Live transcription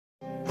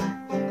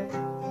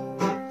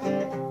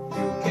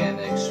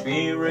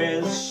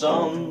experience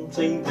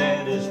something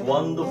that is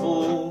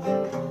wonderful.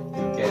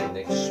 You can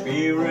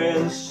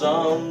experience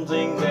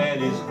something that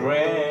is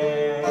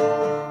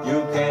grand.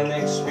 You can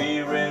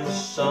experience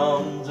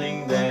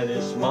something that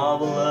is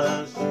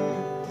marvelous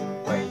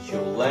when you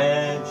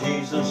let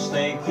Jesus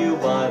take you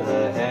by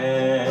the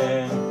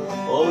hand.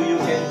 Oh, you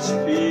can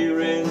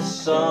experience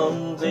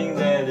something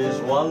that is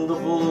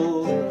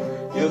wonderful.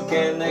 You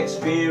can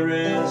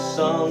experience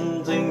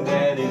something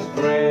that is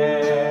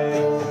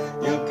grand.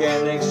 You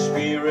can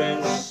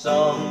experience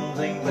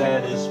something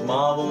that is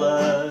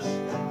marvelous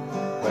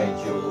when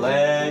you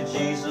let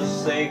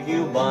Jesus take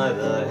you by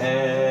the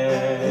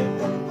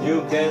hand.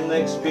 You can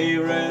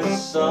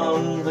experience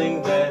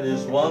something that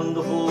is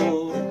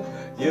wonderful.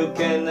 You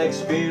can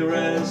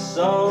experience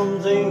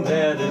something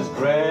that is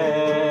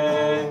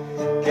grand.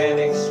 Can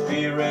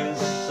experience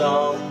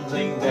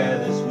something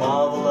that is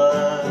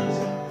marvelous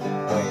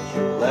when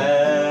you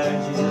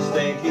let Jesus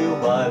take you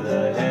by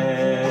the hand.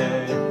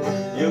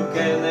 You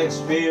can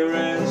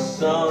experience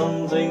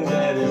something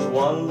that is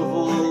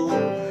wonderful.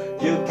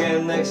 You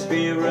can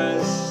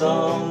experience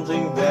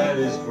something that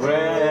is grand.